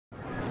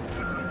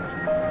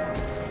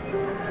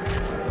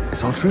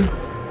It's all true.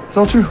 It's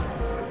all true.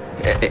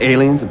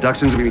 Aliens,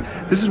 abductions, I mean,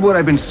 this is what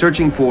I've been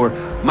searching for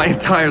my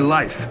entire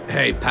life.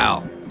 Hey,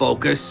 pal,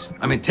 focus.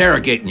 I'm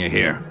interrogating you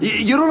here.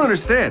 You don't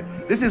understand.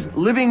 This is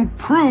living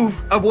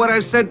proof of what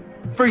I've said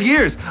for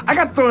years. I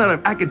got thrown out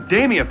of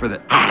academia for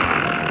that.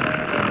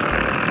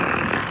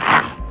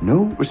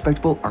 No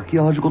respectable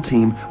archaeological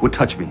team would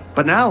touch me.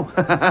 But now,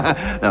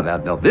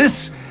 now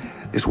this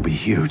will be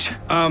huge.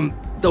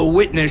 The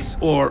witness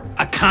or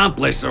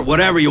accomplice or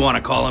whatever you want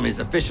to call him is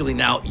officially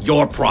now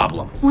your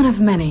problem. One of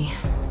many.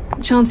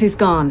 Chauncey's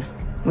gone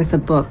with the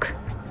book.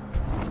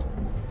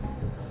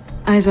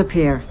 Eyes up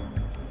here.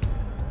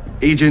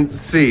 Agent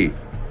C.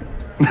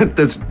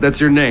 That's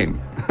your name.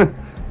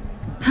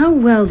 How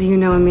well do you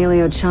know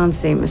Emilio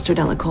Chauncey, Mr.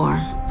 Delacour?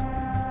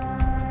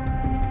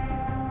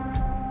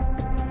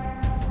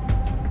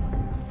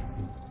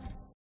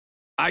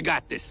 I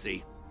got this,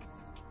 see?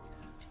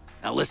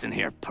 Now listen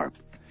here, perp.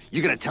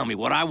 You're gonna tell me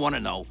what I want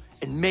to know,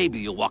 and maybe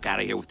you'll walk out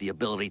of here with the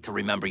ability to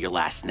remember your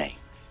last name.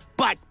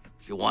 But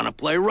if you want to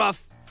play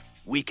rough,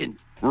 we can...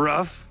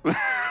 Rough?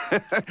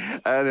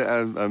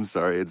 I'm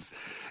sorry,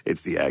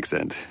 it's the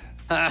accent.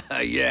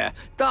 Yeah,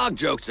 dog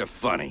jokes are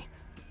funny.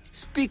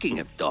 Speaking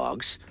of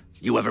dogs,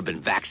 you ever been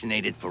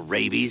vaccinated for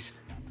rabies?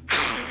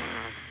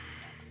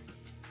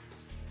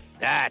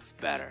 That's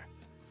better.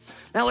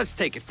 Now let's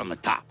take it from the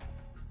top.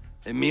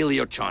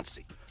 Emilio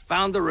Chauncey,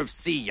 founder of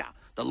CIA,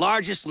 the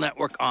largest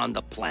network on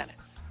the planet.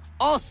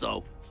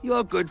 Also,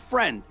 your good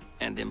friend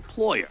and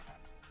employer.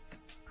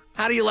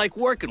 How do you like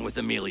working with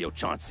Emilio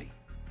Chauncey?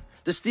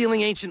 Does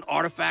stealing ancient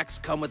artifacts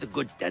come with a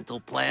good dental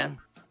plan?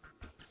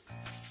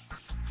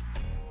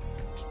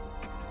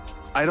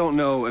 I don't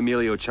know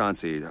Emilio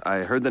Chauncey. I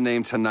heard the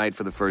name tonight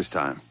for the first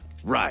time.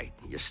 Right.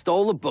 You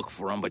stole a book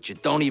for him, but you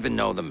don't even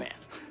know the man.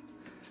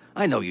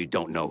 I know you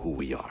don't know who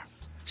we are,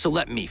 so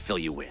let me fill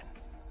you in.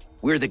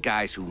 We're the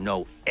guys who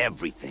know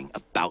everything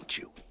about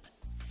you.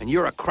 And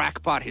you're a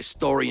crackpot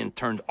historian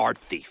turned art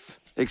thief.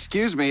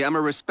 Excuse me, I'm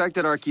a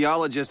respected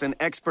archaeologist and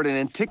expert in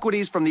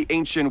antiquities from the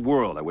ancient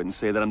world. I wouldn't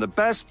say that I'm the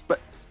best,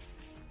 but...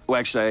 Well,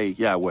 actually,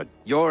 yeah, I would.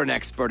 You're an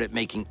expert at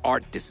making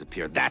art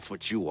disappear. That's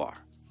what you are.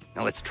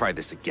 Now let's try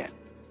this again.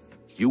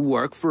 You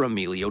work for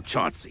Emilio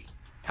Chauncey.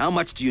 How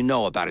much do you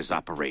know about his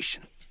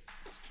operation?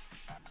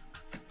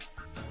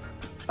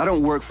 I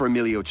don't work for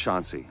Emilio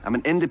Chauncey. I'm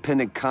an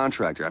independent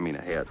contractor. I mean,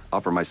 hey, I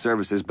offer my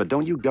services, but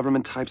don't you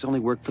government types only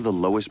work for the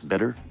lowest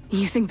bidder?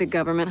 You think the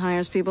government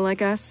hires people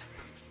like us?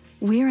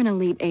 We're an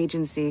elite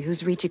agency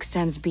whose reach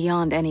extends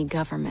beyond any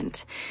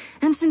government.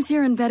 And since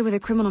you're in bed with a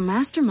criminal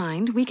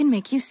mastermind, we can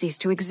make you cease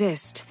to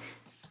exist.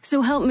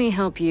 So help me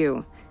help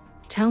you.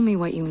 Tell me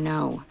what you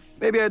know.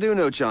 Maybe I do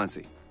know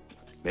Chauncey.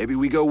 Maybe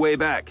we go way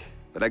back.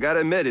 But I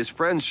gotta admit, his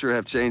friends sure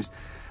have changed.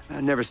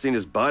 I've never seen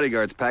his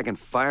bodyguards packing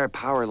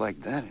firepower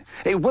like that.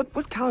 Hey,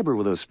 what caliber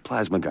were those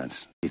plasma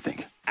guns, you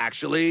think?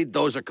 Actually,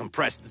 those are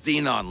compressed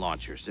xenon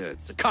launchers.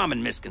 It's a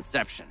common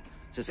misconception,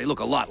 since they look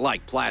a lot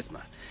like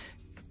plasma.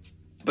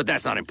 But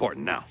that's not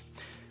important now.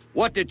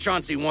 What did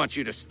Chauncey want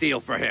you to steal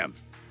for him?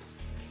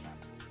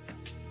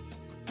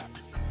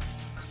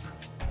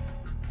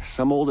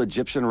 Some old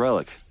Egyptian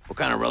relic. What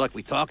kind of relic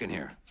we talking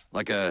here?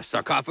 Like a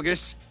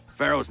sarcophagus?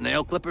 Pharaoh's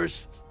nail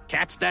clippers?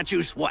 Cat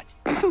statues? What?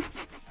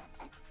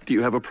 Do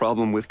you have a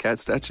problem with cat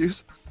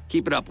statues?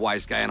 Keep it up,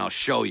 wise guy, and I'll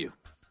show you.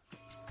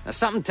 Now,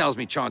 something tells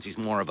me Chauncey's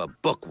more of a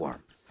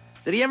bookworm.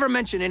 Did he ever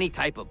mention any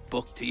type of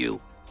book to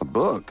you? A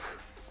book?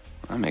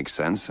 That makes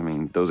sense. I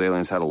mean, those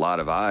aliens had a lot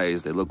of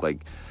eyes. They look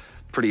like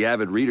pretty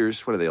avid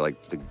readers. What are they,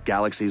 like the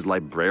galaxy's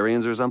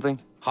librarians or something?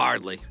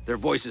 Hardly. Their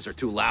voices are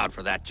too loud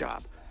for that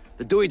job.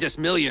 The Dewey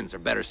Decimillions are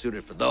better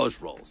suited for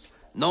those roles.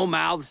 No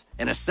mouths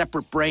and a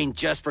separate brain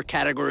just for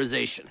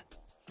categorization.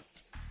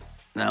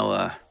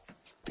 Now,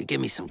 if you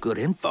give me some good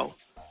info,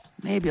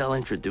 maybe I'll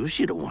introduce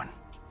you to one.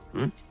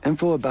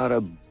 Info about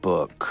a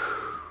book.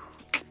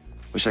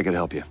 Wish I could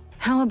help you.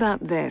 How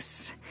about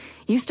this?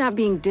 You stop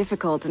being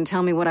difficult and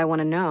tell me what I want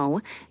to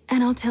know,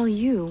 and I'll tell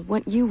you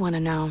what you want to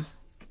know.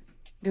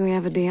 Do we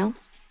have a deal?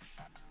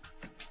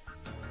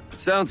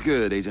 Sounds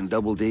good, Agent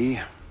Double D.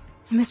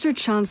 Mr.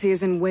 Chauncey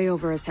is in way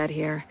over his head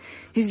here.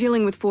 He's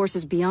dealing with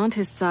forces beyond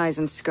his size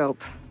and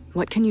scope.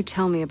 What can you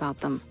tell me about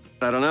them?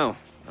 I don't know.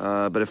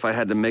 But if I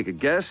had to make a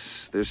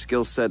guess, their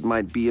skill set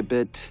might be a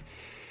bit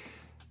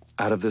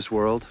out of this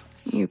world.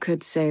 You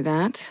could say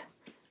that.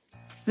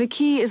 The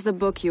key is the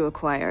book you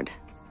acquired.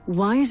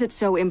 Why is it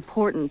so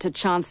important to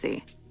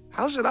Chauncey?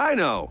 How should I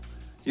know?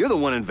 You're the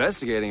one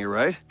investigating it,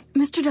 right?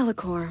 Mr.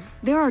 Delacour,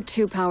 there are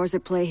two powers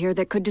at play here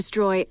that could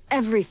destroy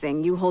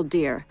everything you hold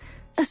dear.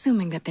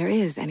 Assuming that there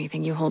is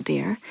anything you hold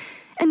dear.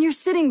 And you're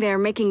sitting there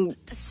making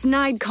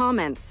snide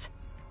comments.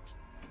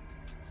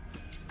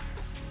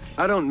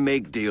 I don't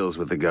make deals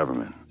with the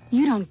government.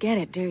 You don't get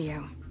it, do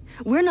you?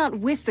 We're not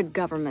with the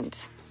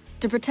government.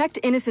 To protect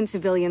innocent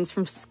civilians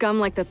from scum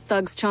like the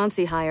thugs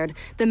Chauncey hired,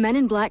 the Men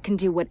in Black can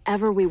do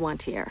whatever we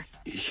want here.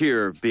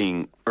 Here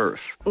being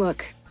Earth.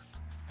 Look,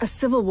 a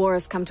civil war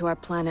has come to our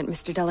planet,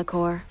 Mr.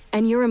 Delacour,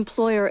 and your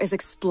employer is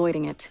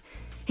exploiting it.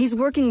 He's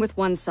working with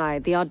one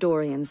side, the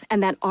Audorians,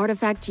 and that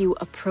artifact you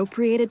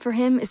appropriated for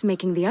him is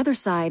making the other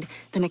side,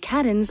 the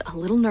Nakatans, a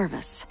little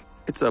nervous.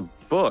 It's a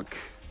book.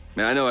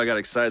 I know I got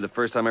excited the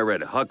first time I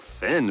read Huck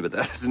Finn, but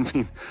that doesn't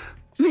mean...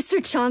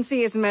 Mr.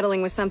 Chauncey is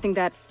meddling with something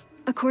that,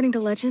 according to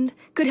legend,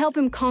 could help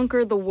him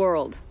conquer the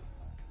world.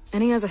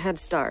 And he has a head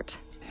start.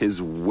 His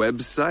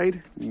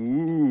website?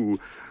 Ooh.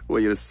 Will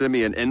you send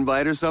me an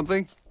invite or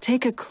something?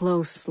 Take a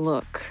close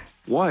look.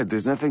 Why?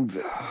 There's nothing...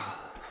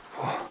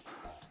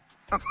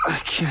 I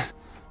can't...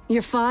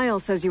 Your file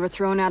says you were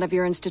thrown out of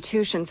your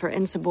institution for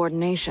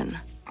insubordination.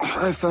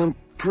 I found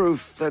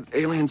proof that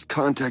aliens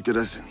contacted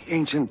us in the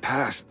ancient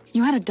past.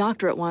 You had a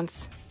doctorate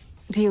once.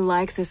 Do you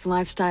like this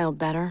lifestyle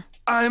better?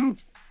 I'm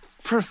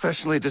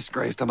professionally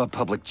disgraced. I'm a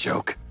public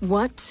joke.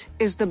 What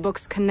is the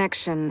book's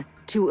connection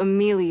to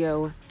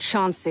Emilio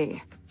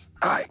Chauncey?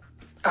 I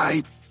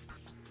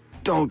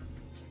don't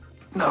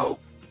know.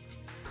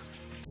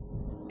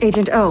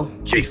 Agent O.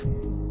 Chief.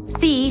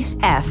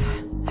 CF.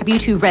 Have you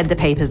two read the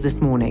papers this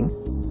morning?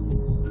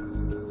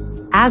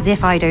 As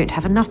if I don't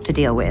have enough to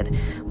deal with,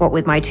 what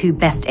with my two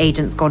best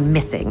agents gone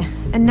missing.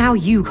 And now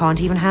you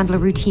can't even handle a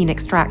routine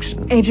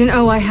extraction. Agent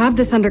O, I have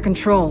this under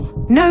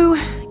control. No,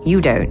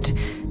 you don't.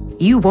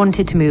 You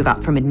wanted to move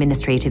up from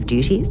administrative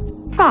duties?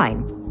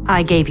 Fine.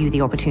 I gave you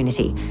the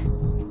opportunity.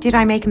 Did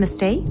I make a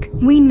mistake?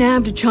 We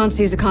nabbed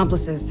Chauncey's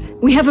accomplices.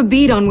 We have a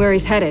bead on where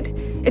he's headed.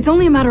 It's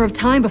only a matter of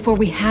time before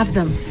we have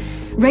them.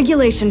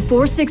 Regulation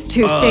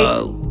 462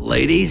 states...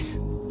 Ladies?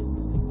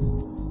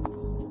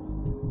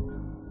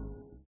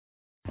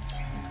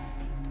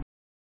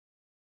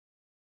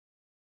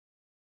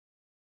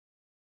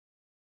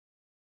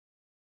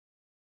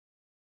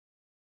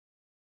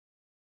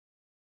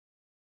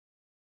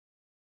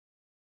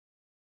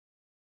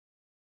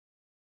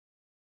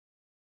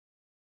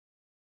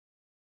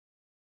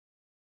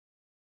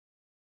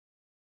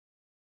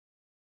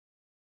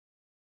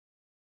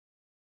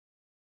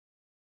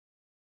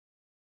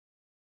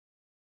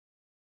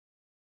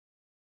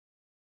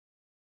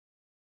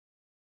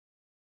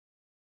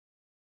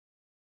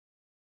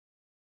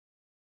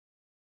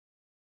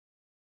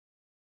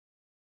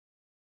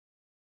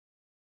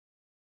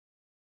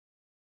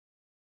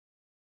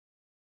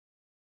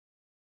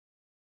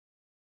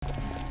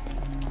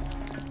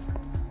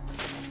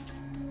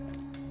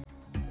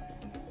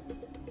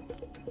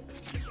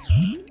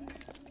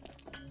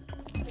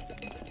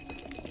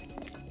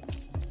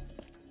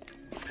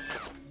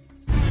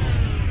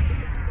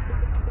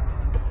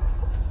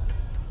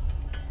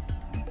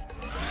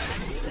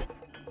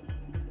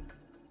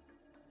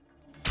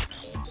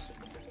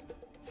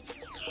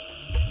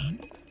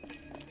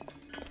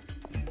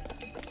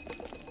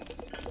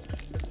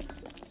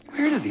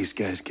 Where do these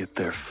guys get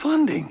their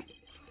funding?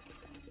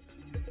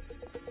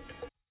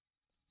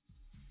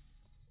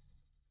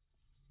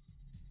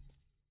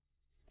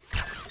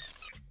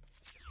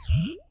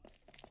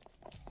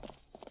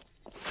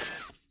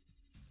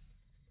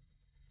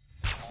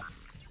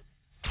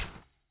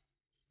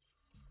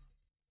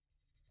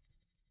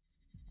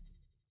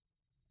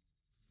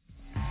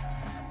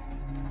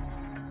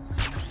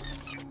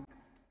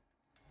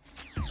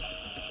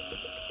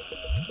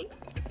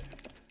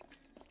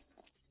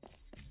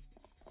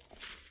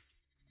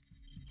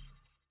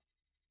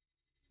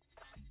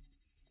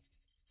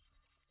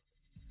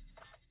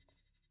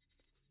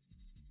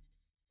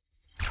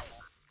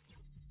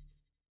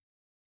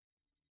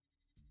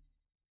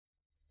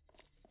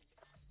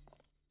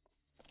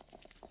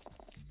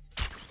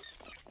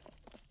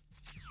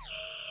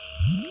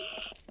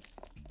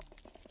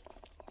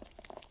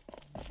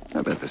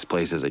 I bet this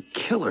place is a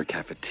killer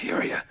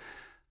cafeteria.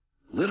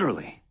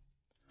 Literally.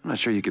 I'm not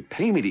sure you could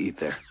pay me to eat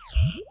there.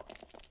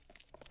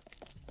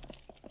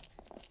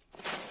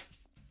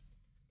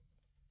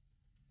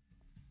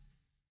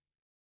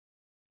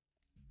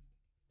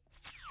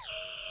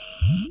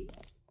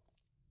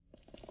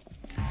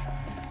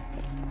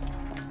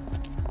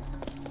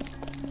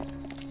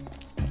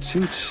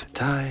 Suits,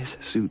 ties,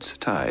 suits,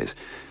 ties.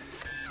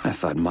 I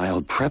thought my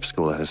old prep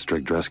school had a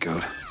strict dress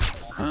code.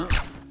 Huh?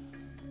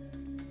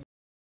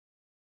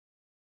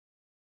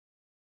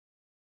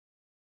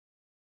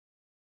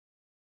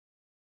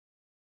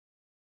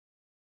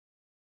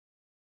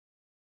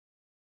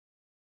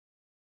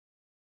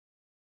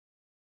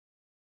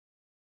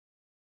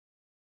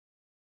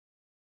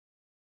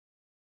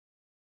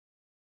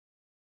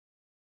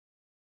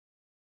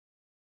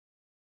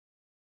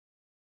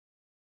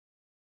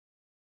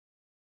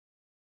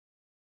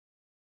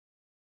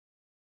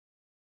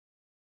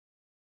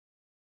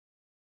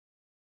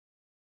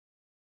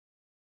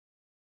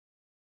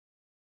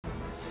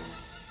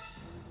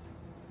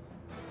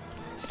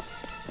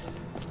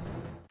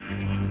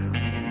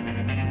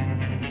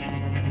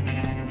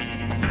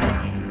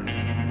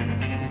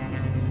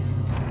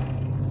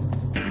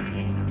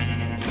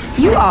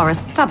 You are a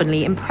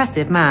stubbornly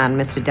impressive man,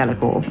 Mr.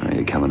 Delacour. Are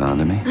you coming on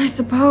to me? I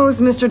suppose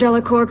Mr.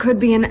 Delacour could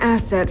be an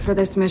asset for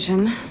this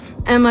mission.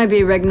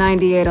 MIB Reg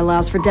 98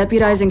 allows for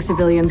deputizing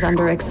civilians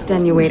under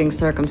extenuating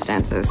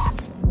circumstances.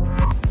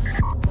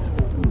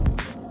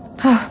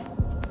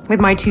 With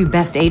my two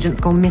best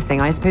agents gone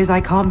missing, I suppose I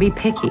can't be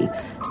picky.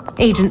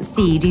 Agent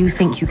C, do you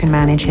think you can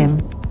manage him?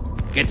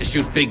 Get to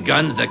shoot big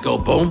guns that go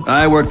boom?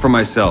 I work for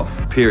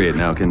myself, period.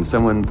 Now, can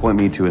someone point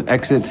me to an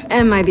exit?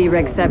 MIB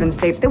Reg 7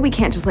 states that we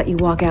can't just let you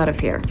walk out of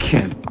here.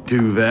 Can't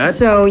do that.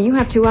 So you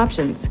have two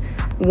options.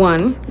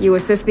 One, you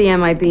assist the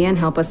MIB and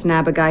help us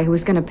nab a guy who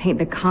is going to paint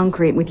the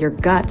concrete with your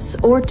guts.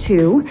 Or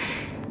two,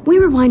 we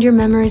rewind your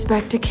memories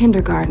back to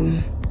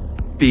kindergarten.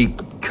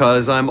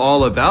 Because I'm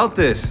all about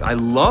this. I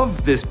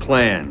love this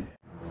plan.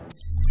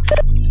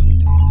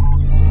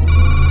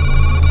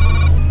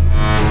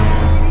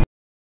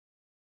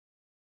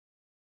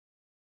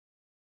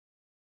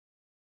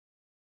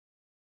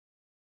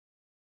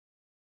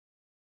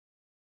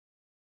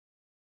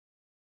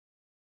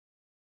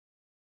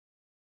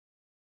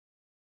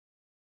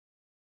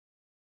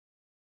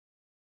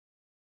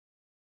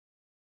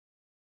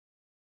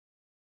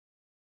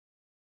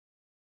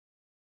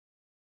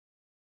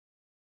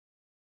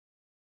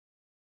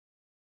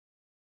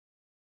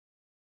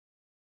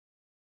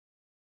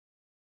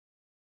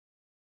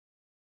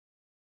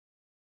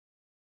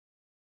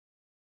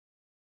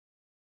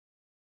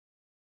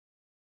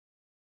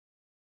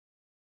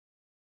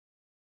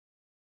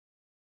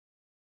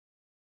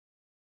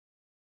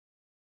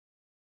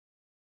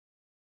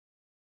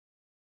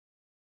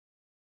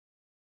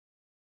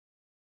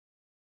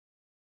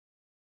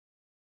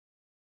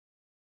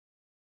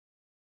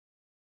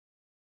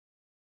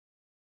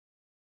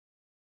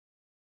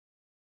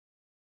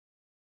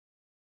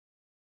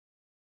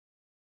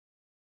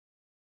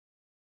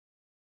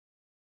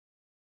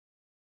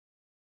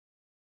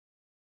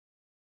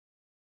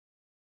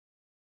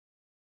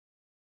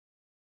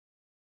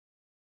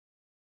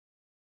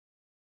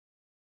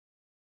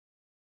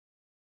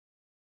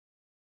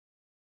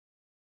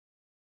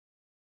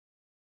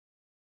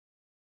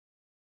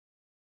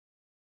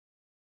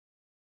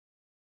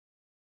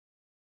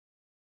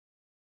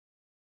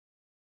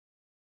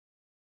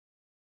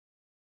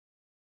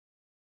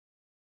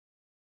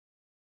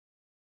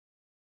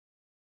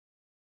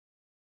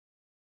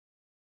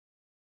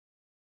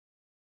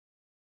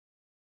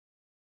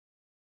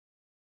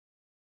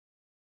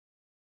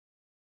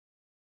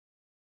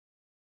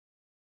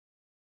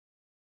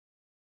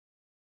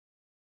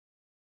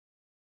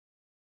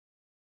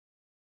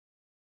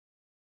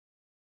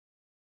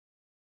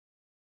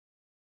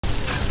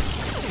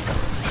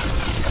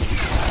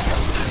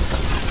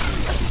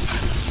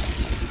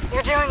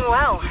 You're doing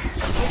well.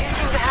 You do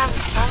seem to have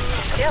some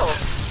skills.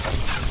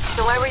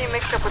 So why were you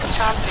mixed up with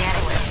Chauncey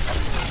anyway?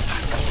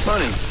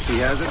 Funny, he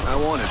hasn't. I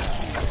want it.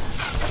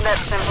 That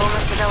simple,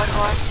 Mr.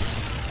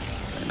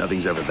 Delacroix?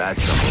 Nothing's ever that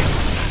simple.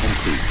 And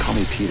please, call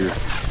me Peter.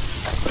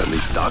 Or at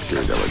least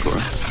Dr.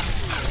 Delacroix.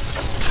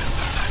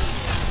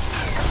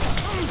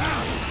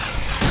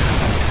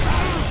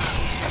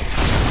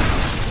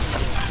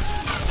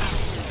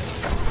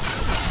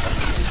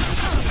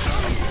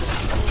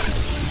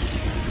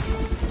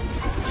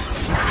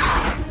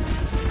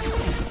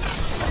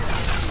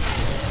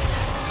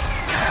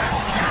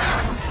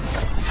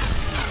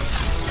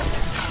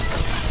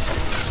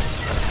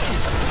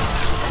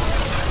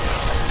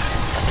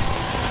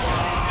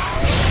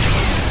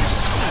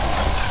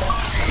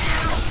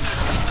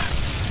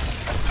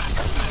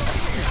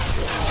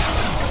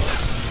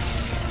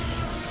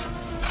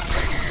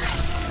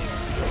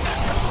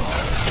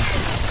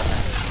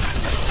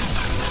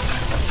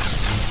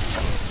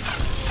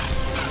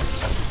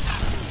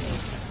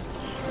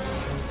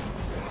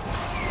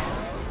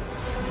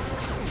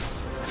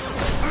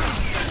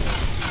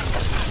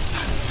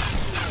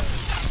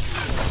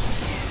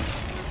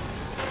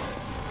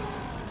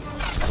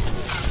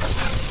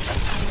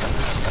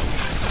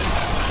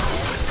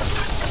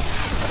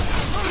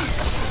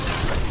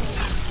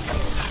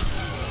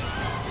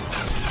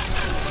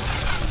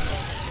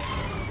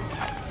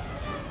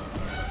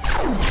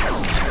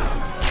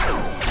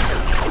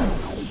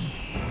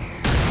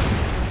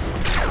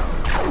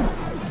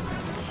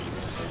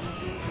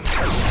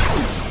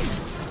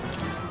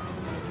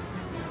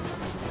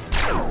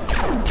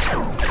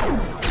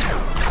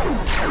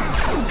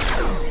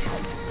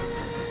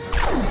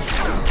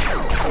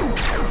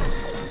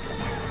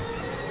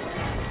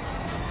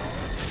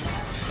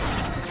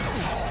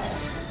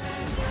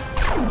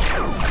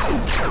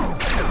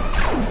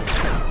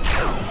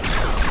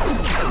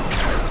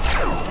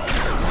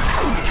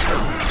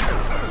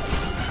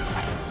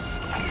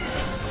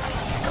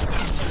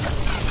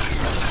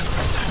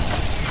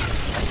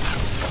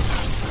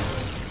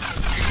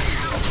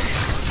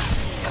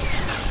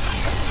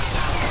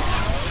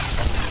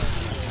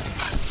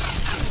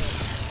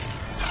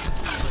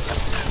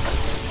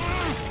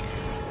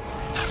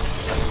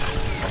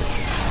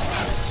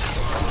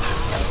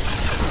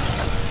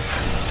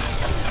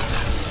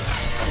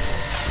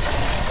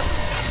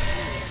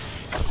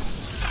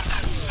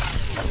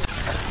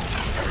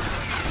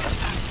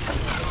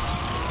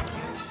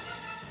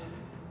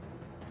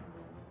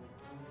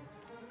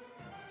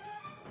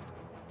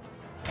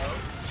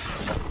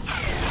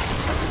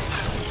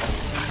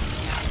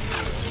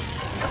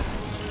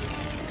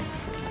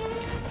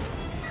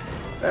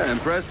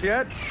 Impressed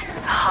yet?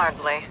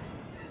 Hardly.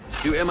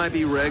 Do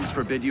MIB regs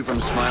forbid you from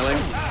smiling?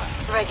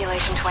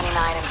 Regulation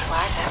 29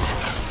 implies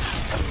it.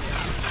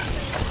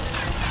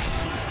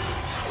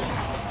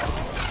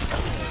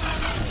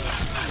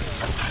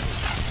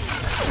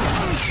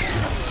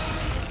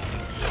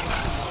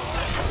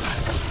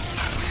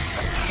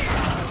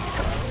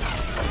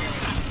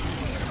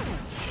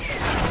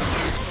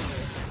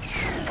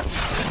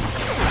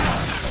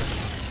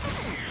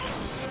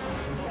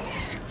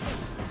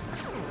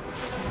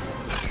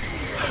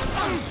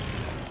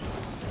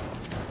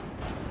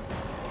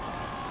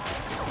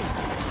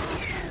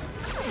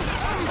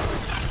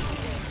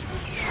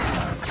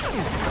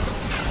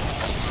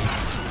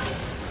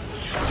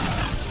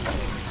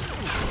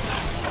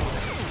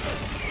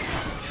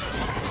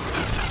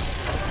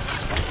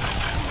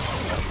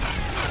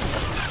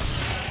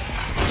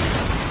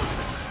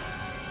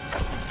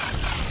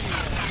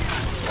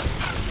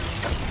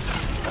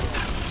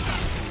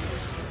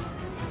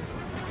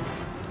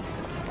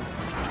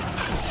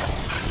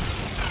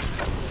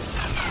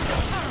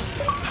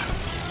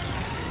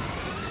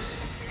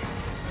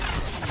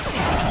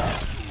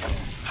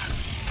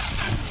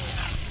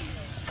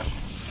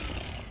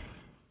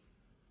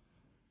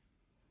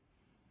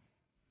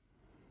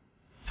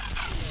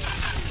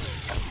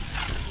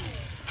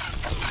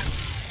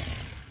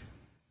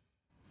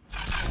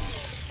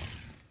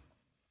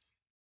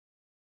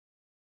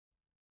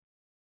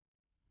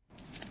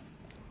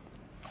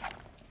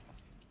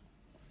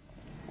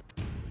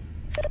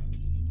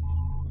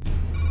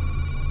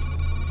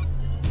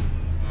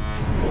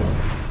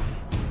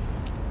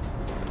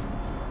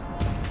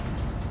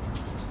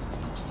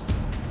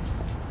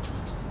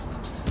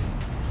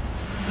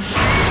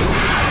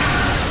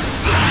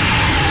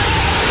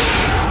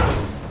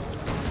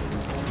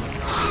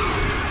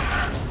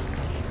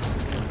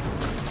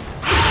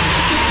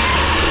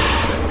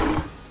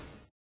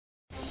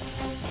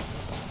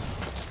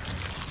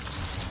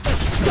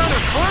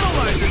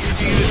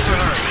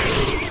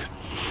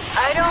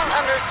 I don't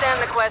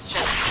understand the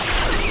question.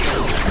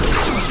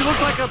 She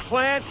looks like a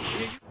plant.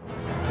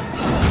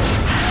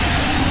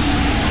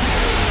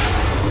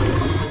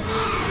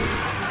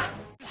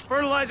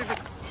 Fertilizer.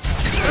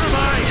 Never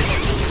mind.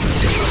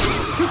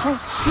 Too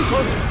close. Too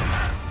close.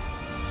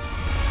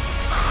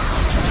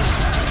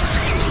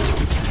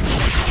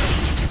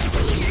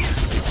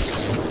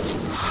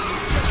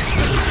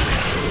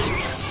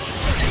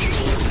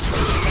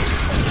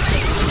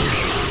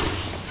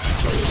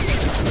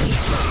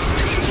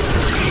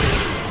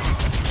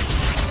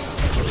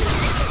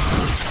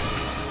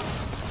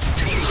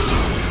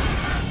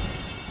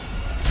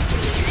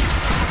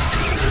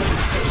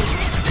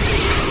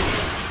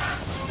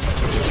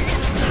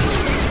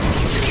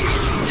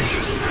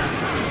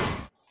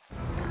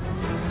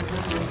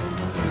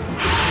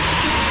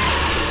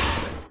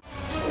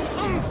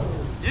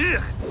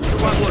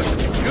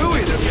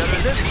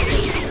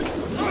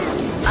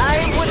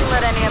 I wouldn't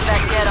let any of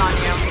that get on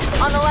you.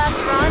 On the last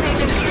run,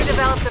 Agent Q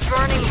developed a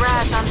burning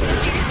rash on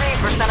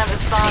 53% of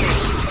his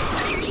body.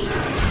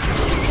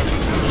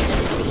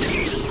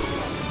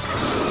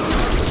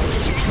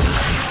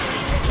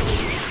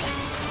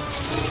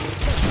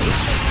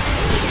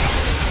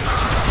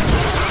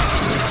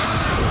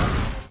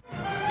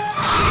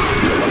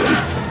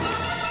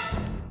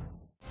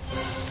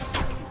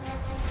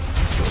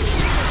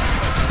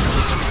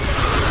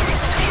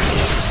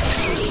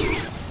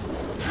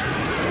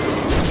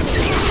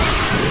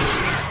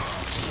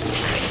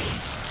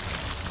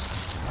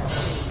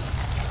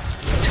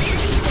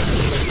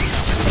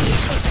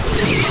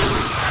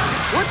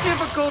 What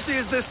difficulty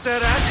is this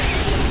set at?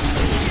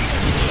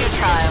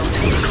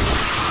 Futile.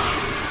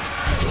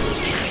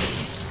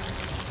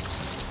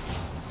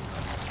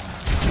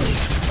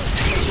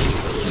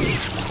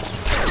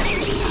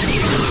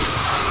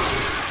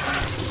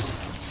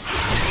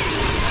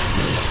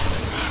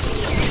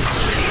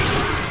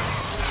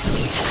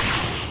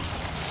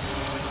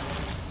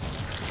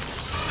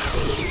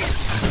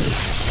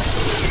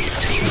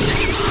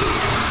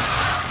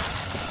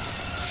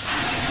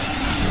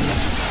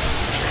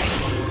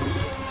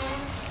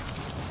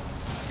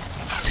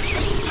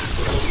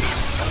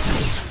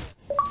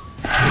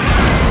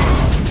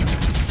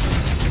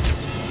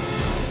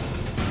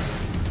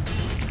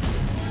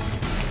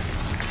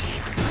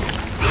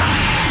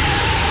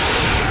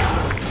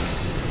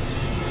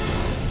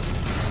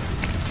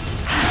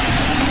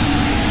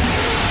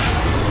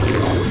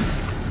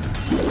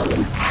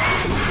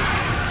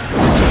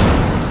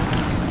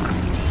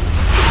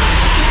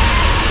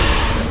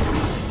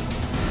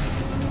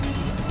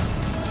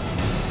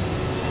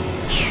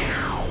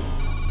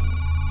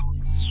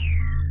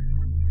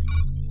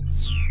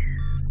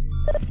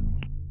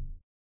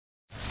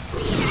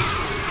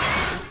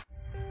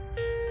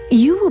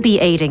 You will be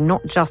aiding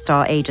not just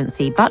our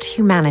agency, but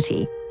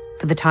humanity.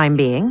 For the time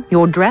being,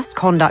 your dress,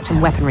 conduct,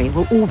 and weaponry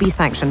will all be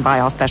sanctioned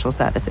by our special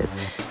services.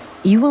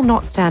 You will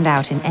not stand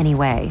out in any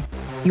way.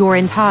 Your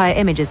entire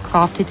image is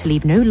crafted to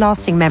leave no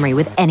lasting memory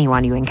with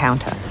anyone you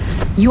encounter.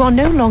 You are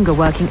no longer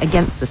working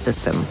against the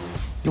system.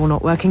 You're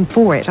not working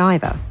for it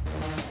either.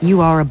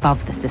 You are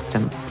above the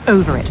system,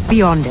 over it,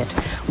 beyond it.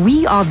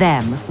 We are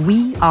them,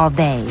 we are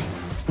they.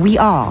 We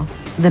are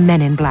the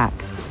Men in Black.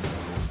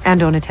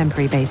 And on a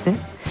temporary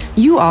basis,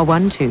 you are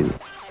one too.